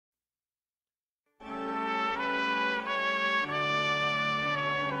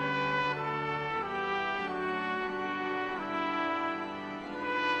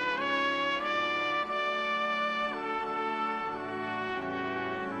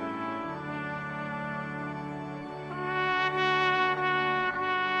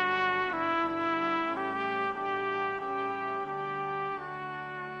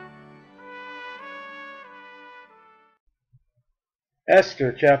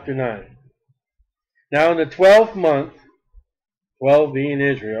Esther chapter 9. Now in the 12th month, 12 being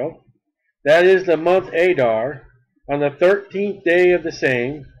Israel, that is the month Adar, on the 13th day of the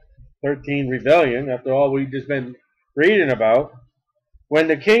same, 13 rebellion, after all we've just been reading about, when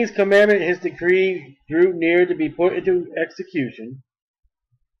the king's commandment, his decree, drew near to be put into execution.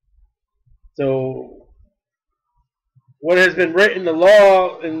 So, what has been written, the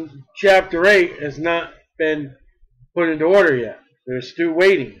law in chapter 8, has not been put into order yet. There's still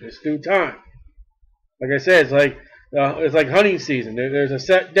waiting. There's still time. Like I said, it's like hunting season. There's a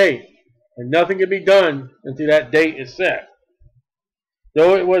set date, and nothing can be done until that date is set.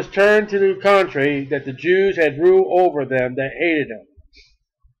 Though it was turned to the contrary, that the Jews had rule over them that hated them.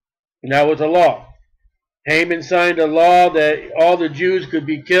 And that was a law. Haman signed a law that all the Jews could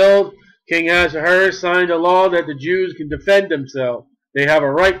be killed. King Ahasuerus signed a law that the Jews can defend themselves. They have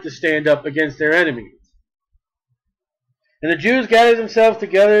a right to stand up against their enemies. And the Jews gathered themselves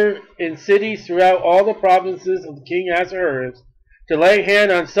together in cities throughout all the provinces of the king Ahasuerus to lay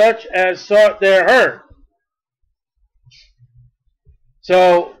hand on such as sought their hurt.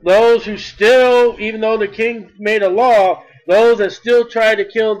 So those who still, even though the king made a law, those that still tried to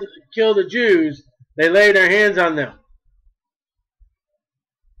kill the Jews, they laid their hands on them.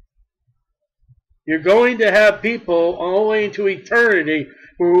 You're going to have people all the way into eternity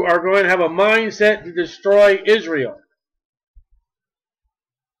who are going to have a mindset to destroy Israel.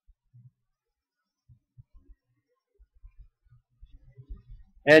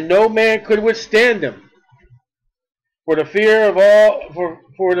 And no man could withstand them. For the fear of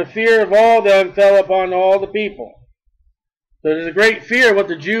all them fell upon all the people. So there's a great fear of what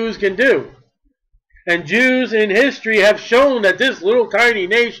the Jews can do. And Jews in history have shown that this little tiny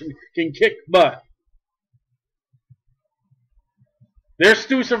nation can kick butt. They're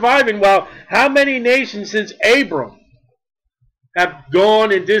still surviving. While how many nations since Abram have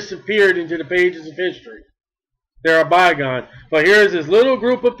gone and disappeared into the pages of history? They're a bygone. But here's this little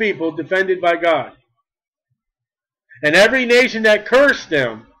group of people defended by God. And every nation that cursed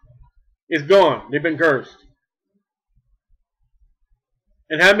them is gone. They've been cursed.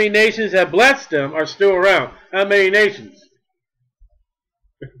 And how many nations that blessed them are still around? How many nations?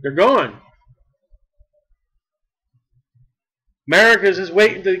 They're gone. America's just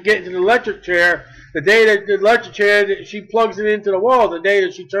waiting to get into the electric chair. The day that the electric chair, she plugs it into the wall, the day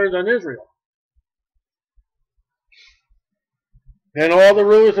that she turns on Israel. And all the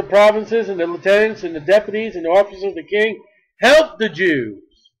rulers of provinces and the lieutenants and the deputies and the officers of the king helped the Jews.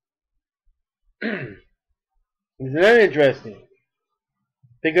 Isn't that interesting?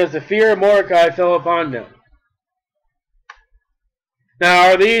 Because the fear of Mordecai fell upon them. Now,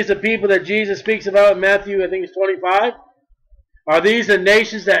 are these the people that Jesus speaks about in Matthew, I think it's 25? Are these the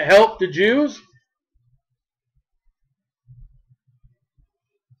nations that helped the Jews?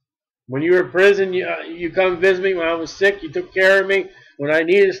 When you were in prison, you come visit me when I was sick. You took care of me when I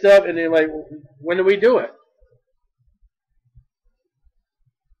needed stuff. And they're like, when did we do it?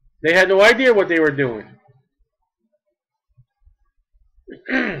 They had no idea what they were doing.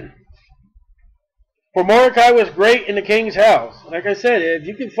 For Mordecai was great in the king's house. Like I said, if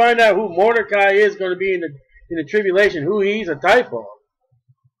you can find out who Mordecai is going to be in the tribulation, who he's a type of.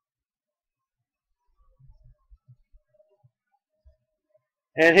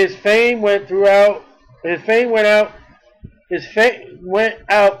 And his fame went throughout. His fame went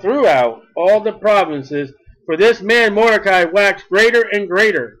out throughout all the provinces. For this man Mordecai waxed greater and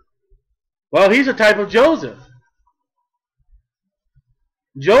greater. Well, he's a type of Joseph.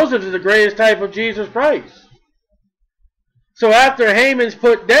 Joseph is the greatest type of Jesus Christ. So after Haman's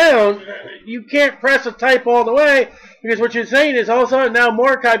put down, you can't press a type all the way, because what you're saying is all of a sudden now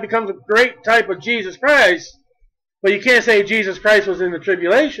Mordecai becomes a great type of Jesus Christ. But you can't say Jesus Christ was in the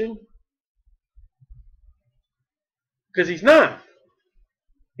tribulation. Because he's not.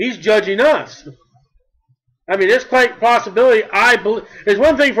 He's judging us. I mean, there's quite a possibility. There's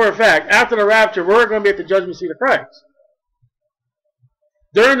one thing for a fact. After the rapture, we're going to be at the judgment seat of Christ.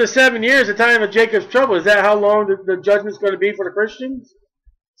 During the 7 years, the time of Jacob's trouble, is that how long the judgment's going to be for the Christians?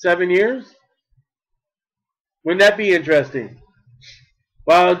 7 years? Wouldn't that be interesting?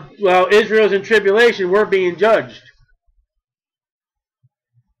 While Israel's in tribulation, we're being judged.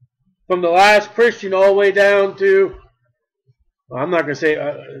 From the last Christian all the way down to, well, I'm not going to say,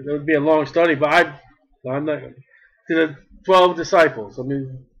 it would be a long study, but I'm not, to the 12 disciples.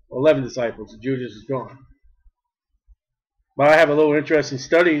 11 disciples. Judas is gone. But I have a little interesting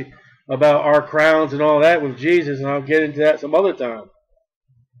study about our crowns and all that with Jesus, and I'll get into that some other time.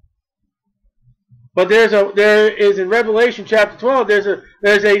 But there is in Revelation chapter 12,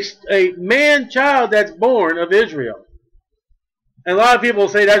 there's a man child that's born of Israel. And a lot of people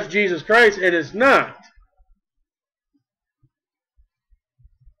say that's Jesus Christ. It is not.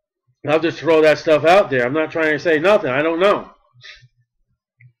 I'll just throw that stuff out there. I'm not trying to say nothing. I don't know.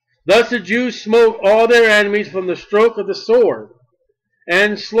 Thus the Jews smote all their enemies from the stroke of the sword,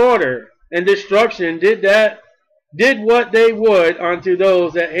 and slaughter and destruction, and did what they would unto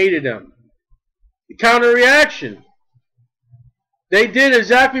those that hated them. The counter-reaction. They did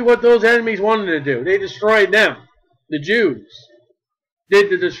exactly what those enemies wanted to do. They destroyed them. The Jews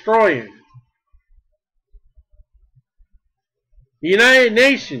did the destroying. The United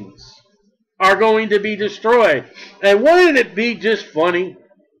Nations are going to be destroyed. And wouldn't it be just funny?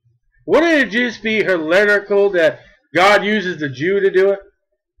 Wouldn't it just be hilarical that God uses the Jew to do it?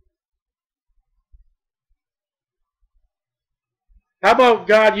 How about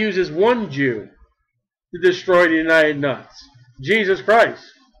God uses one Jew to destroy the United Nuts? Jesus Christ.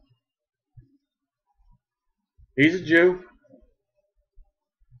 He's a Jew.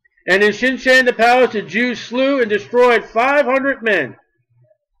 And in Shinshan the palace the Jews slew and destroyed 500 men.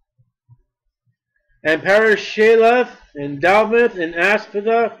 And Parasheleth and Dalmath and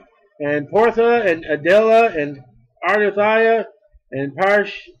Aspatha and Portha and Adela and Ardathiah and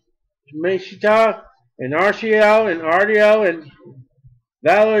Parashmeshita and Arshiel and Ardiel and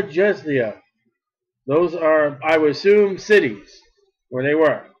Valajethia. Those are, I would assume, cities where they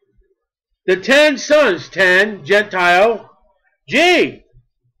were. The 10 sons, 10, Gentile. Gee,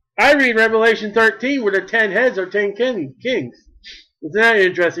 I read Revelation 13 where the 10 heads are 10 kings. Isn't that an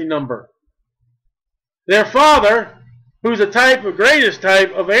interesting number? Their father, who's a type, the greatest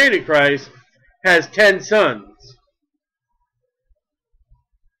type of Antichrist, has 10 sons.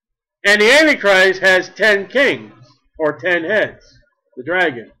 And the Antichrist has 10 kings, or 10 heads, the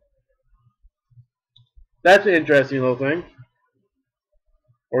dragon. That's an interesting little thing.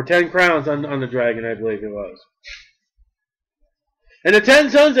 Or 10 crowns on the dragon, I believe it was. And the 10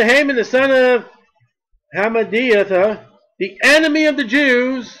 sons of Haman, the son of Hamadiathah, the enemy of the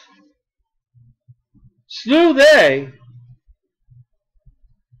Jews, slew they.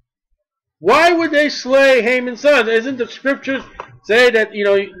 Why would they slay Haman's sons? Isn't the scriptures say that,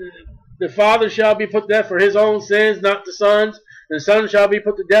 the father shall be put to death for his own sins, not the sons? And the sons shall be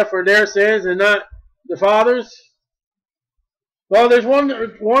put to death for their sins and not the fathers? Well, there's one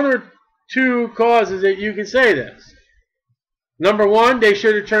or two causes that you can say this. Number one, they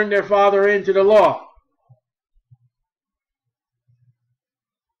should have turned their father into the law.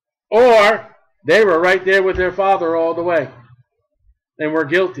 Or they were right there with their father all the way and were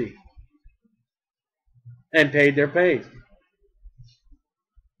guilty and paid their pays.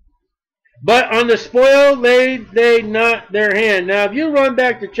 But on the spoil laid they not their hand. Now, if you run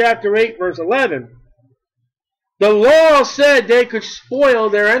back to chapter 8, verse 11, the law said they could spoil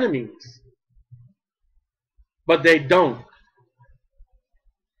their enemies. But they don't.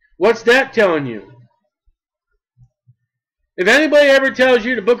 What's that telling you? If anybody ever tells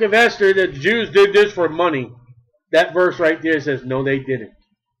you the book of Esther that the Jews did this for money, that verse right there says, no, they didn't.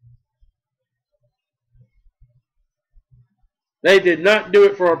 They did not do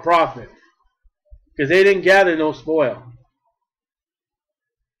it for a profit. Because they didn't gather no spoil.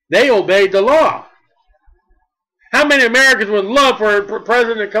 They obeyed the law. How many Americans would love for a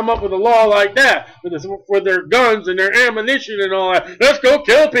president to come up with a law like that with their guns and their ammunition and all that? Let's go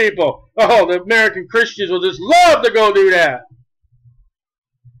kill people. Oh, the American Christians will just love to go do that.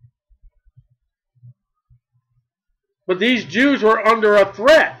 But these Jews were under a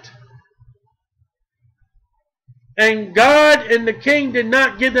threat. And God and the king did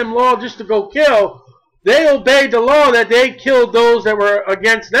not give them law just to go kill. They obeyed the law that they killed those that were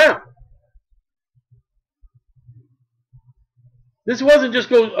against them. This wasn't just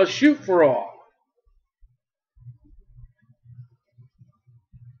go a shoot for all.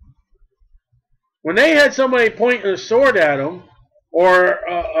 When they had somebody pointing a sword at them, or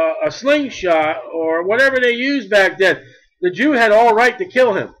a slingshot, or whatever they used back then, the Jew had all right to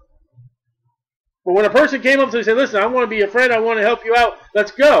kill him. But when a person came up to him and said, listen, I want to be a friend, I want to help you out,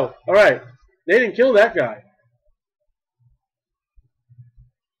 let's go. All right. They didn't kill that guy.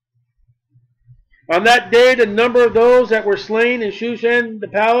 On that day, the number of those that were slain in Shushan the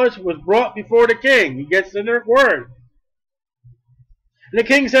palace was brought before the king. He gets the word. And the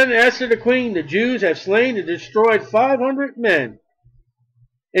king said to Esther the queen, the Jews have slain and destroyed 500 men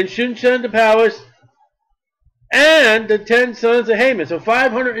in Shushan the palace and the 10 sons of Haman. So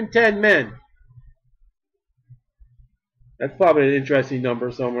 510 men. That's probably an interesting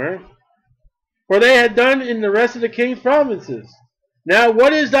number somewhere. For they had done in the rest of the king's provinces. Now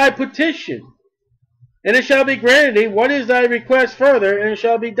what is thy petition? And it shall be granted thee. What is thy request further? And it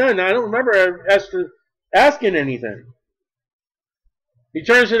shall be done. Now I don't remember Esther asking anything. He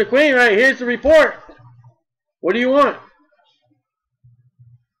turns to the queen, right? Here's the report. What do you want?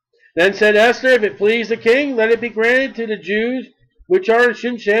 Then said Esther, if it please the king, let it be granted to the Jews which are in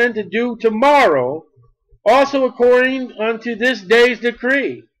Shushan to do tomorrow, also according unto this day's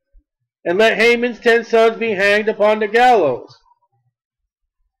decree, and let Haman's 10 sons be hanged upon the gallows.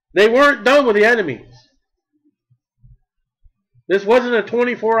 They weren't done with the enemies. This wasn't a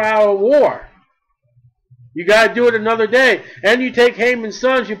 24-hour war. You got to do it another day. And you take Haman's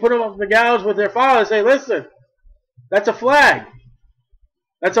sons, you put them up on the gallows with their father and say, listen, that's a flag.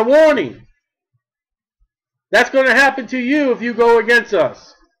 That's a warning. That's going to happen to you if you go against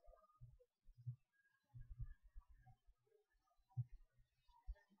us.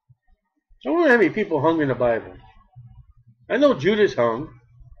 I wonder how many people hung in the Bible. I know Judas hung.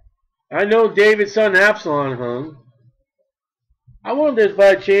 I know David's son Absalom hung. I wonder if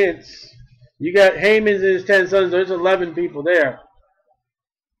by chance you got Haman and his 10 sons. There's 11 people there.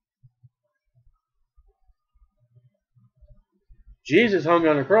 Jesus hung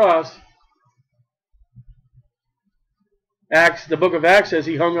on the cross. Acts, the book of Acts says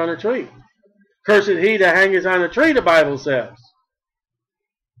he hung on a tree. Cursed he that hangeth on a tree, the Bible says.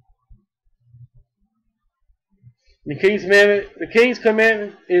 The king's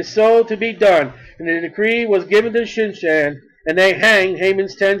commandment is so to be done, and the decree was given to Shushan, and they hanged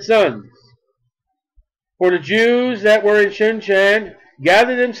Haman's 10 sons. For the Jews that were in Shushan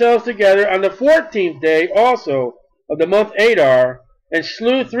gathered themselves together on the 14th day also of the month Adar, and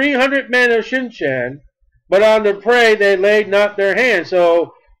slew 300 men of Shushan, but on the prey they laid not their hand.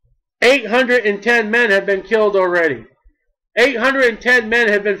 So 810 men have been killed already. 810 men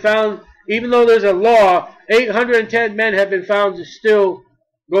have been found, even though there's a law, 810 men have been found to still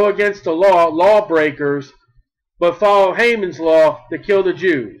go against the law, lawbreakers, but follow Haman's law to kill the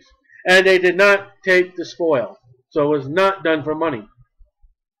Jews. And they did not take the spoil. So it was not done for money.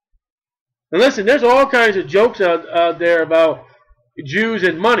 And listen, there's all kinds of jokes out there about Jews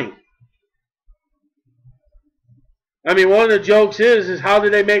and money. I mean, one of the jokes is how do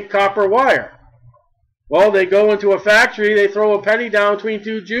they make copper wire? Well, they go into a factory, they throw a penny down between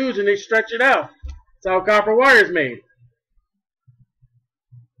two Jews, and they stretch it out. That's how copper wire is made.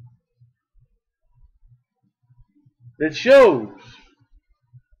 It shows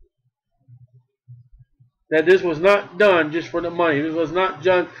that this was not done just for the money. This was not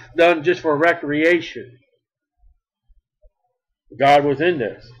done just for recreation. God was in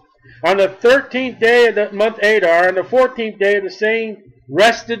this. On the 13th day of the month Adar, on the 14th day of the same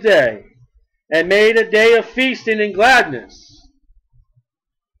rested day, and made a day of feasting and gladness.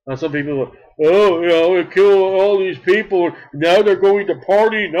 Now some people go, oh, you know, we kill all these people. Now they're going to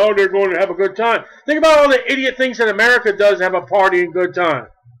party. Now they're going to have a good time. Think about all the idiot things that America does to have a party and good time.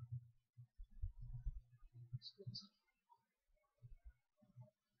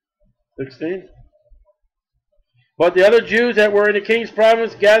 But the other Jews that were in the king's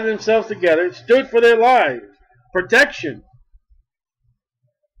province gathered themselves together, stood for their lives. Protection.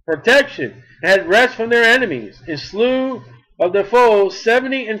 Protection. Had rest from their enemies, and slew of the foes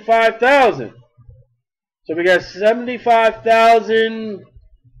 75,000. So we got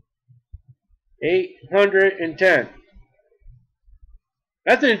 75,810.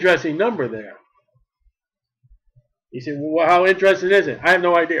 That's an interesting number there. You say, well, how interesting is it? I have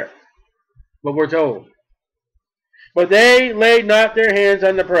no idea. But we're told. But they laid not their hands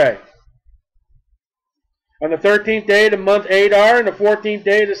on the prey. On the 13th day of the month Adar, and the 14th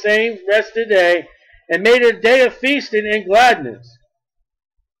day of the same rested day, and made a day of feasting and gladness.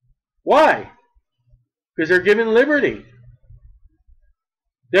 Why? Because they're given liberty.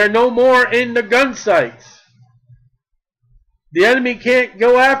 They're no more in the gun sights. The enemy can't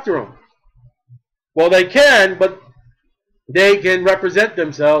go after them. Well, they can, but they can represent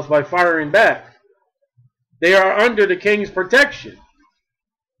themselves by firing back. They are under the king's protection.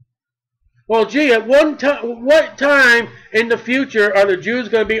 Well, gee, at what time in the future are the Jews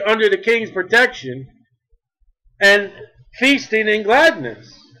going to be under the king's protection and feasting in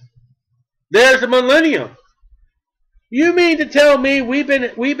gladness? There's the millennium. You mean to tell me we've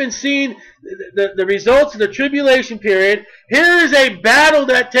been seeing the results of the tribulation period? Here is a battle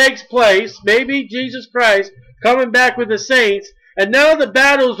that takes place, maybe Jesus Christ coming back with the saints, and now the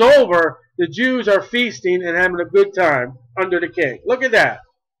battle's over. The Jews are feasting and having a good time under the king. Look at that.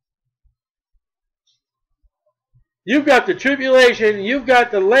 You've got the tribulation, you've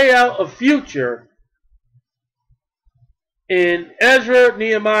got the layout of future in Ezra,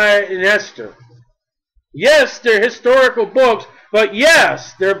 Nehemiah, and Esther. Yes, they're historical books, but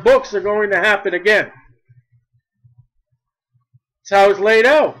yes, their books are going to happen again. That's how it's laid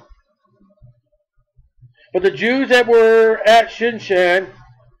out. But the Jews that were at Shinshan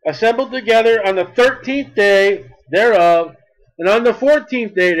assembled together on the 13th day thereof, and on the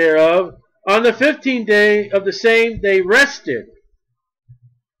 14th day thereof, on the 15th day of the same, they rested.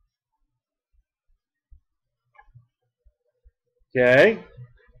 Okay.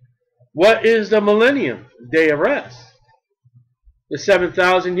 What is the millennium? Day of rest. The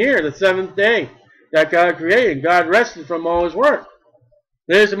 7,000 year, the 7th day that God created. God rested from all his work.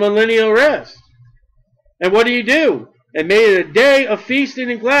 There's a millennial rest. And what do? And made it a day of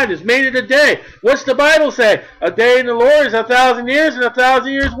feasting and gladness. Made it a day. What's the Bible say? A day in the Lord is 1,000 years, and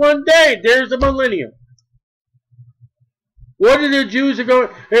 1,000 years one day. There's the millennium. What are the Jews going?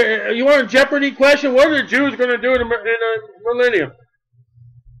 You want a Jeopardy question? What are the Jews going to do in the millennium?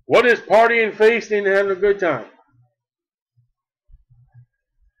 What is partying, feasting, and having a good time?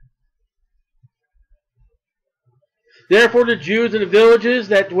 Therefore the Jews in the villages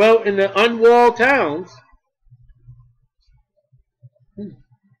that dwelt in the unwalled towns,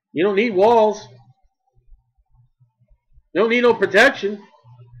 you don't need walls. You don't need no protection.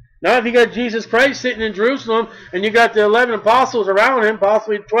 Now if you got Jesus Christ sitting in Jerusalem and you got the 11 apostles around him,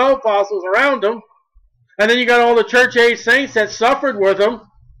 possibly 12 apostles around him, and then you got all the church age saints that suffered with him,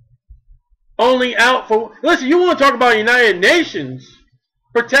 only out for... Listen, you want to talk about United Nations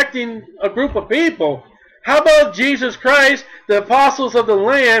protecting a group of people. How about Jesus Christ, the apostles of the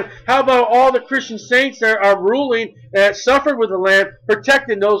Lamb? How about all the Christian saints that are ruling that suffered with the Lamb,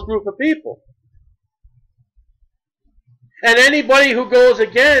 protecting those group of people? And anybody who goes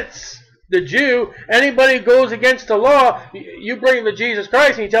against the Jew, anybody who goes against the law, you bring him to Jesus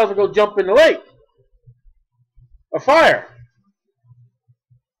Christ and he tells them to go jump in the lake of fire.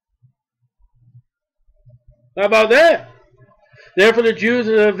 How about that? Therefore the Jews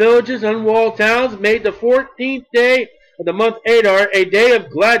in the villages and unwalled towns made the 14th day of the month Adar a day of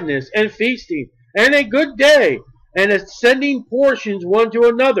gladness and feasting, and a good day, and sending portions one to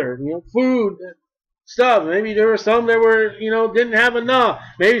another. Food, stuff. Maybe there were some that were, didn't have enough.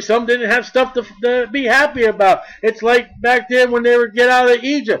 Maybe some didn't have stuff to be happy about. It's like back then when they were get out of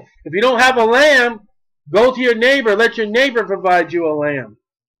Egypt. If you don't have a lamb, go to your neighbor. Let your neighbor provide you a lamb.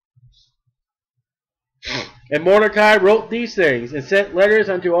 And Mordecai wrote these things, and sent letters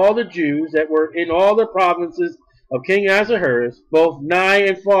unto all the Jews that were in all the provinces of King Ahasuerus, both nigh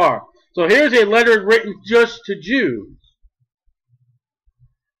and far. So here's a letter written just to Jews.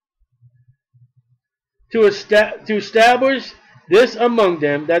 To establish this among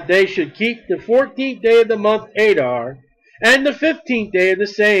them, that they should keep the 14th day of the month Adar, and the 15th day of the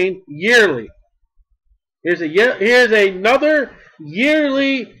same yearly. Here's another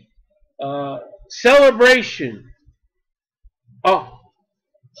yearly celebration, a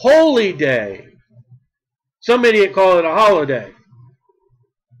holy day. Some idiot call it a holiday,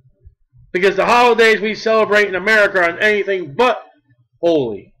 because the holidays we celebrate in America are anything but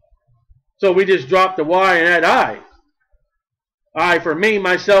holy. So we just dropped the Y and add I. I for me,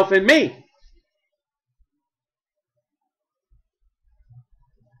 myself, and me.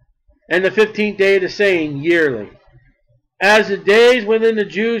 And the 15th day of the same yearly. As the days within the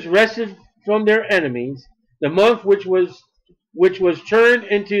Jews rested from their enemies, the month which was turned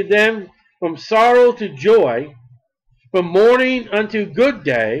into them from sorrow to joy, from mourning unto good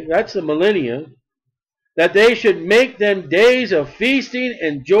day, that's the millennium, that they should make them days of feasting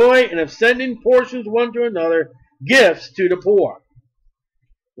and joy, and of sending portions one to another, gifts to the poor.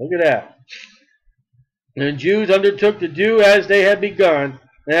 Look at that. And the Jews undertook to do as they had begun,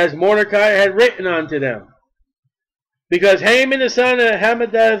 and as Mordecai had written unto them. Because Haman the son of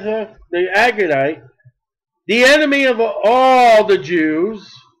Hammedatha the Agagite, the enemy of all the Jews,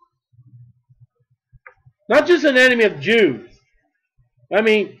 not just an enemy of Jews. I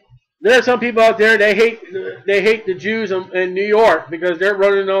mean, there are some people out there, they hate the Jews in New York because they're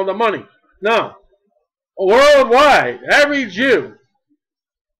running all the money. No. Worldwide, every Jew.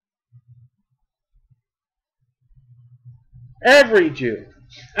 Every Jew.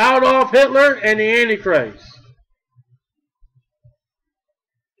 Adolf Hitler and the Antichrist.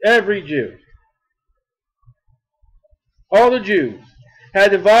 Every Jew. All the Jews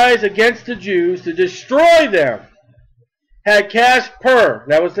had devised against the Jews to destroy them. Had cast pur,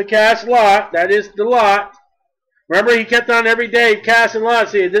 that was to cast lot, that is the lot. Remember, he kept on every day casting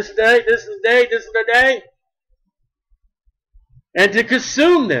lots. See, this day, this is the day, this is the day. And to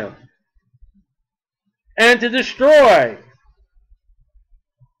consume them. And to destroy.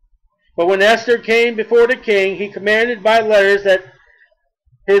 But when Esther came before the king, he commanded by letters that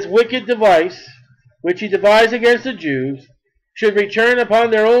his wicked device, which he devised against the Jews, should return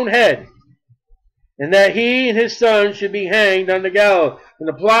upon their own head, and that he and his sons should be hanged on the gallows. When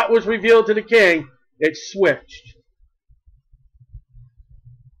the plot was revealed to the king, It switched.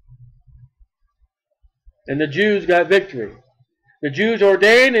 And the Jews got victory. The Jews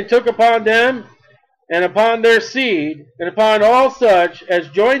ordained and took upon them, and upon their seed, and upon all such as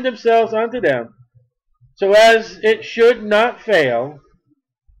joined themselves unto them, so as it should not fail,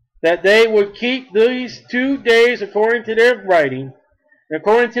 that they would keep these 2 days according to their writing, and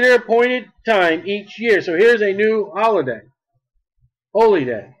according to their appointed time each year. So here's a new holiday, holy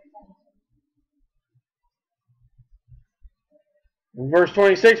day. In verse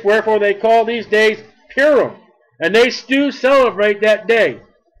 26, wherefore they call these days Purim, and they do celebrate that day.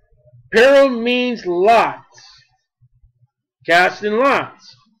 Purim means lots, casting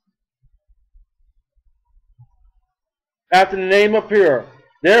lots, after the name of Purim.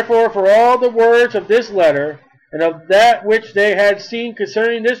 Therefore, for all the words of this letter, and of that which they had seen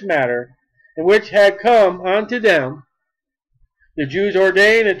concerning this matter, and which had come unto them, the Jews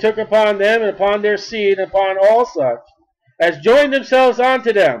ordained and took upon them, and upon their seed, and upon all such, as joined themselves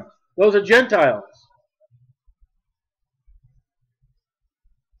unto them. Those are Gentiles.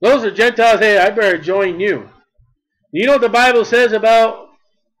 Those are Gentiles. Hey, I better join you. You know what the Bible says about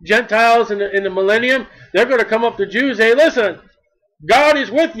Gentiles in the millennium? They're going to come up to Jews. Hey, listen, God is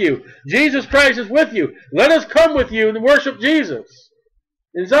with you. Jesus Christ is with you. Let us come with you and worship Jesus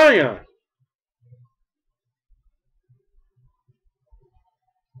in Zion.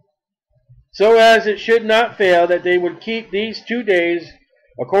 So as it should not fail that they would keep these 2 days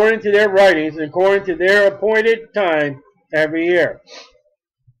according to their writings and according to their appointed time every year.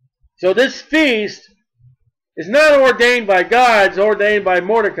 So this feast is not ordained by God, it's ordained by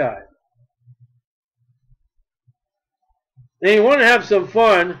Mordecai. And you want to have some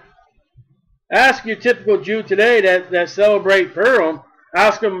fun, ask your typical Jew today that celebrate Purim,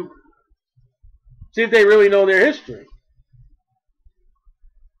 ask them, see if they really know their history.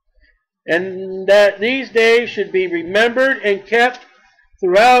 And that these days should be remembered and kept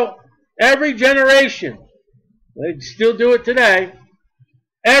throughout every generation. They still do it today.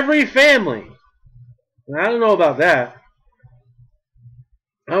 Every family. And I don't know about that.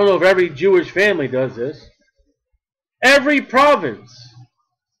 I don't know if every Jewish family does this. Every province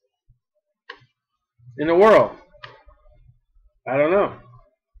in the world. I don't know.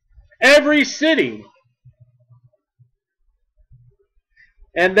 Every city.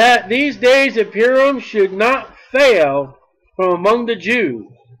 And that these days of Purim should not fail from among the Jews,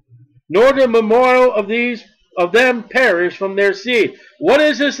 nor the memorial of them perish from their seed. What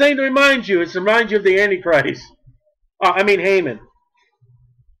is this thing to remind you? It's to remind you of the Antichrist. Haman.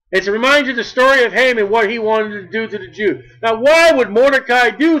 It's to remind you of the story of Haman, what he wanted to do to the Jews. Now, why would Mordecai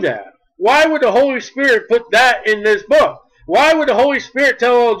do that? Why would the Holy Spirit put that in this book? Why would the Holy Spirit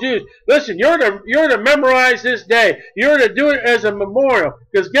tell all Jews, listen, you're to memorize this day. You're to do it as a memorial.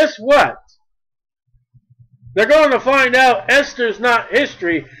 Because guess what? They're going to find out Esther's not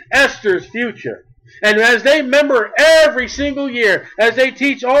history, Esther's future. And as they remember every single year, as they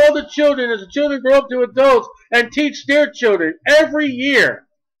teach all the children, as the children grow up to adults, and teach their children every year.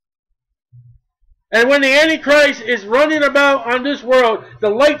 And when the Antichrist is running about on this world, the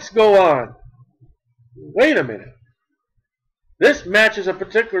lights go on. Wait a minute. This matches a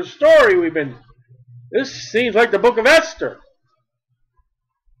particular story this seems like the book of Esther.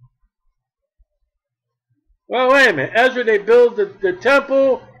 Well, wait a minute. Ezra, they build the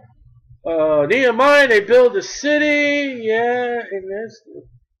temple. Nehemiah, they build the city. Yeah, and this.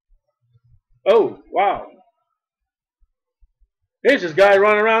 Oh, wow. Here's this guy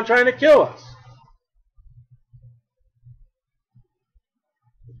running around trying to kill us.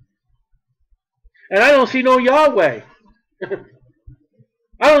 And I don't see no Yahweh.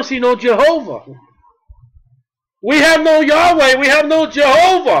 I don't see no Jehovah. We have no Yahweh. We have no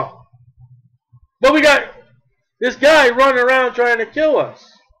Jehovah. But we got this guy running around trying to kill us.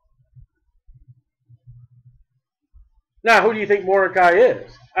 Now, who do you think Mordecai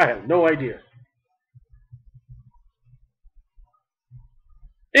is? I have no idea.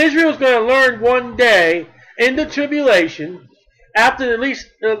 Israel's going to learn one day in the tribulation, after at least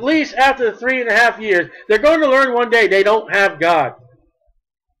after the 3.5 years, they're going to learn one day they don't have God.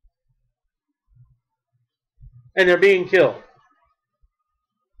 And they're being killed.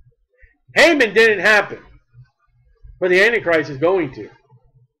 Haman didn't happen. But the Antichrist is going to.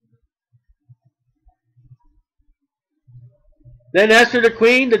 Then Esther the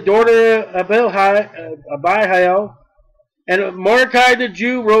queen, the daughter of Abihail, and Mordecai the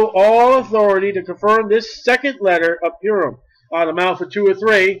Jew wrote all authority to confirm this second letter of Purim. Out of the mouth of 2 or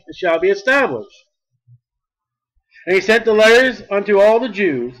 3, it shall be established. And he sent the letters unto all the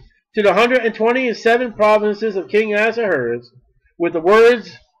Jews, to the 127 provinces of King Ahasuerus, with the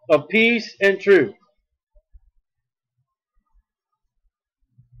words of peace and truth.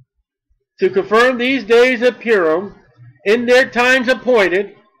 to confirm these days of Purim in their times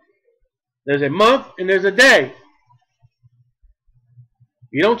appointed. There's a month and there's a day.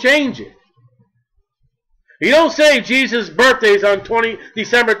 You don't change it. You don't say Jesus' birthday is on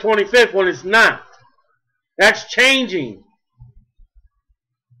December 25th when it's not. That's changing.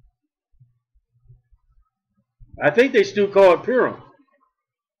 I think they still call it Purim.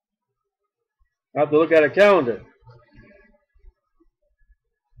 I'll have to look at a calendar.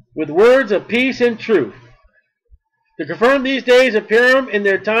 With words of peace and truth, to confirm these days of Purim in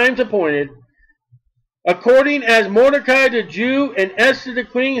their times appointed, according as Mordecai the Jew and Esther the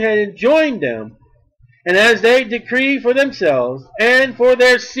queen had enjoined them, and as they decree for themselves and for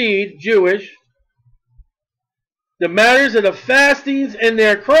their seed, Jewish, the matters of the fastings and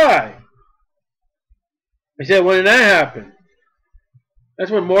their cry. He said, when did that happen? That's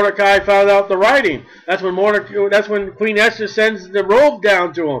when Mordecai found out the writing. That's when Queen Esther sends the robe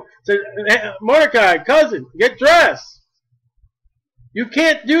down to him. Says, hey, Mordecai, cousin, get dressed. You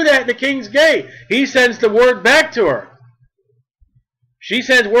can't do that at the king's gate. He sends the word back to her. She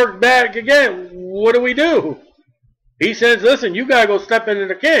sends word back again. What do? He says, listen, you got to go step into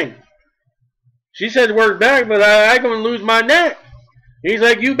the king. She sends word back, but I'm going to lose my neck. He's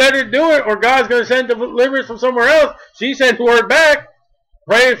like, you better do it or God's going to send deliverance from somewhere else. She sends word back,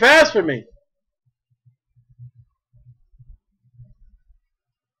 pray and fast for me.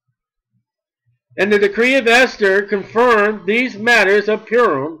 And the decree of Esther confirmed these matters of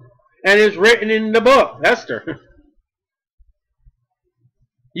Purim and is written in the book, Esther.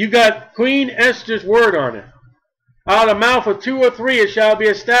 You got Queen Esther's word on it. Out of the mouth of 2 or 3 it shall be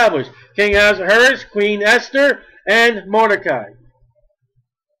established. King Ahasuerus, Queen Esther, and Mordecai.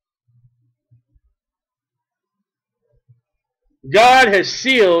 God has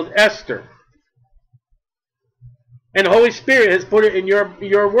sealed Esther. And the Holy Spirit has put it in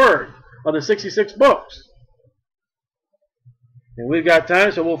your word of the 66 books. And we've got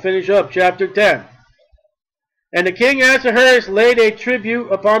time, so we'll finish up chapter 10. And the king Ahasuerus laid a tribute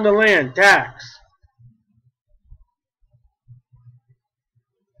upon the land, tax,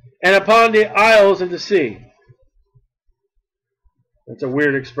 and upon the isles of the sea. That's a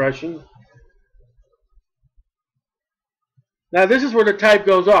weird expression. Now this is where the type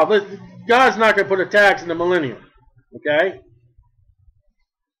goes off. God's not going to put a tax in the millennium. Okay?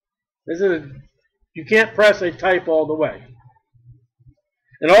 You can't press a type all the way.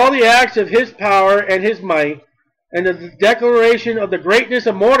 And all the acts of his power and his might, and the declaration of the greatness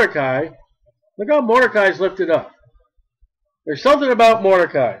of Mordecai. Look how Mordecai's lifted up. There's something about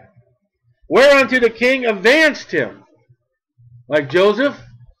Mordecai. Whereunto the king advanced him. Like Joseph.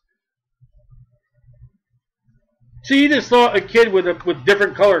 See, you just thought a kid with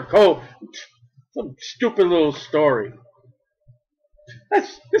different colored coat. Some stupid little story.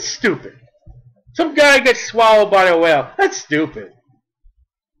 That's stupid. Some guy gets swallowed by a whale. That's stupid.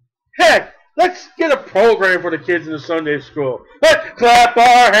 Heck, let's get a program for the kids in the Sunday school. Let's clap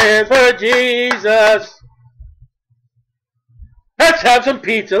our hands for Jesus. Let's have some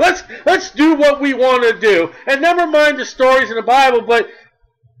pizza. Let's do what we want to do. And never mind the stories in the Bible, but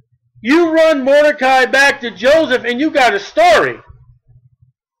you run Mordecai back to Joseph and you got a story.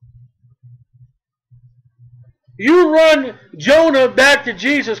 You run Jonah back to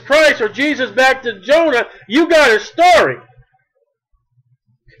Jesus Christ or Jesus back to Jonah, you got a story.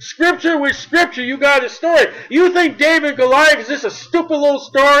 Scripture with Scripture, you got a story. You think David and Goliath is just a stupid little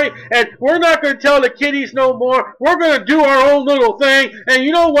story and we're not going to tell the kiddies no more. We're going to do our own little thing. And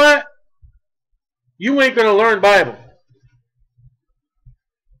you know what? You ain't going to learn Bible.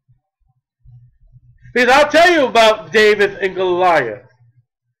 Because I'll tell you about David and Goliath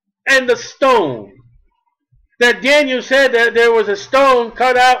and the stone. That Daniel said that there was a stone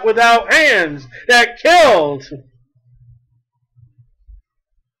cut out without hands that killed.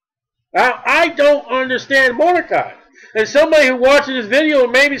 Now, I don't understand Mordecai. And somebody who watches this video, or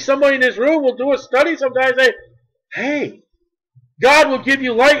maybe somebody in this room will do a study sometime and say, hey, God will give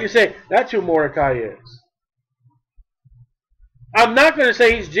you light. You say, that's who Mordecai is. I'm not going to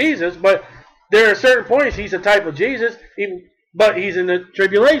say he's Jesus, but there are certain points he's a type of Jesus, but he's in the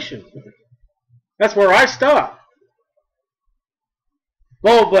tribulation. That's where I stop.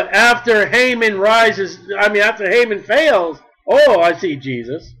 Oh, but after Haman after Haman fails, oh, I see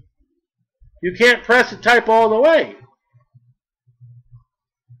Jesus. You can't press the type all the way.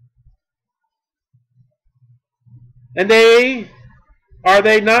 And are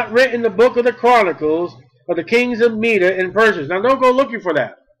they not written in the book of the Chronicles of the kings of Media and Persia? Now don't go looking for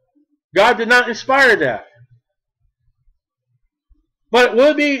that. God did not inspire that. But it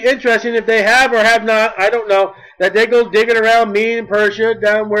would be interesting if they have or have not, I don't know, that they go digging around Media and Persia,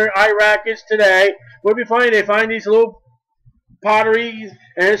 down where Iraq is today. Would be funny. They find these little potteries,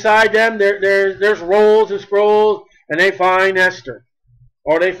 and inside them there's rolls and scrolls, and they find Esther.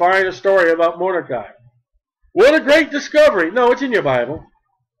 Or they find a story about Mordecai. What a great discovery. No, it's in your Bible.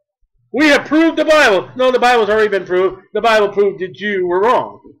 We have proved the Bible. No, the Bible's already been proved. The Bible proved that you were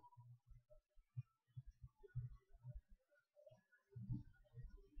wrong.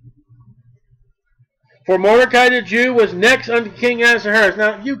 For Mordecai the Jew was next unto King Ahasuerus.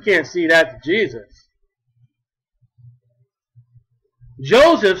 Now, you can't see that to Jesus.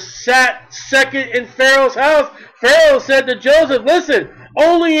 Joseph sat second in Pharaoh's house. Pharaoh said to Joseph, listen,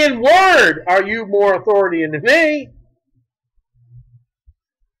 only in word are you more authority than me.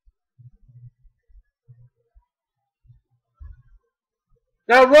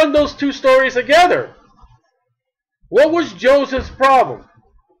 Now run those two stories together. What was Joseph's problem?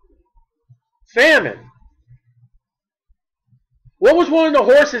 Famine. What was one of the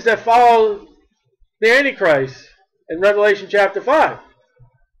horses that followed the Antichrist in Revelation chapter 5?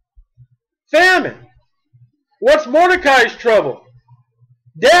 Famine. What's Mordecai's trouble?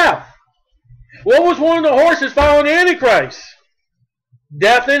 Death. What was one of the horses following the Antichrist?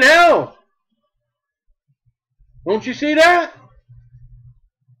 Death and hell. Don't you see that?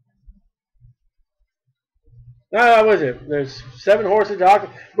 What was it? There's 7 horses.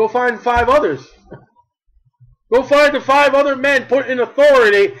 Go find 5 others. Go find the 5 other men put in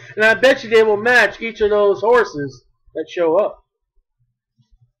authority, and I bet you they will match each of those horses that show up.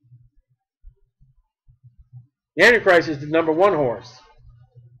 The Antichrist is the number 1 horse.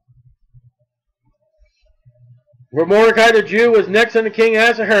 For Mordecai the Jew was next unto King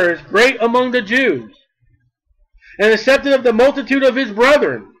Ahasuerus, great among the Jews, and accepted of the multitude of his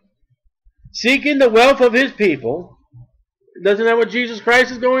brethren, seeking the wealth of his people. Isn't that what Jesus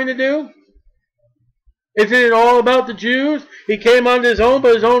Christ is going to do? Isn't it all about the Jews? He came unto his own,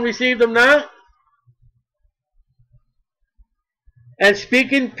 but his own received him not. And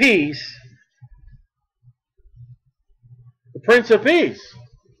speaking peace, the Prince of Peace,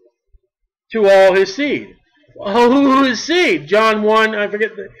 to all his seed. Well, who is seed? John 1, I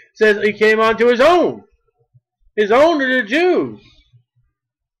forget, says he came unto his own. His own are the Jews.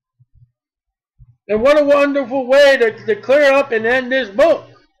 And what a wonderful way to clear up and end this book.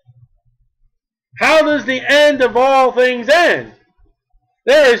 How does the end of all things end?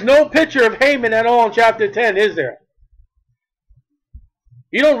 There is no picture of Haman at all in chapter 10, is there?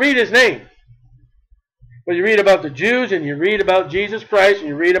 You don't read his name. But you read about the Jews, and you read about Jesus Christ, and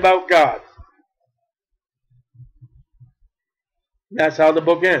you read about God. That's how the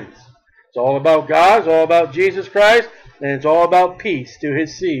book ends. It's all about God, it's all about Jesus Christ, and it's all about peace to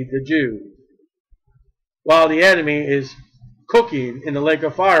his seed, the Jews. While the enemy is cooking in the lake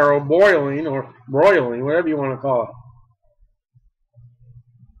of fire, or boiling, or broiling, whatever you want to call it.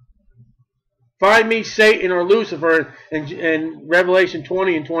 Find me Satan or Lucifer in Revelation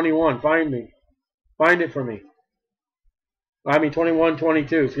 20 and 21. Find me. Find it for me. 21,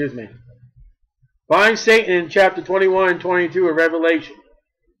 22, excuse me. Find Satan in chapter 21 and 22 of Revelation.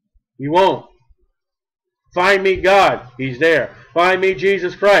 You won't. Find me God. He's there. Find me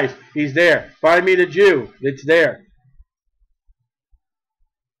Jesus Christ. He's there. Find me the Jew. It's there.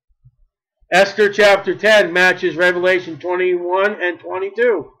 Esther chapter 10 matches Revelation 21 and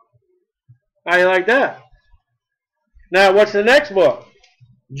 22. How do you like that? Now, what's the next book?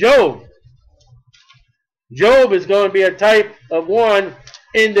 Job. Job is going to be a type of one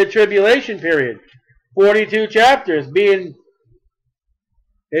in the tribulation period. 42 chapters, being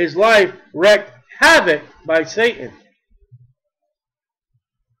his life wreaked havoc by Satan.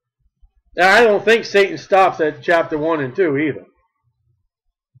 Now, I don't think Satan stops at chapter 1 and 2 either.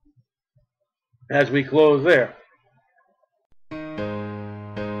 As we close there.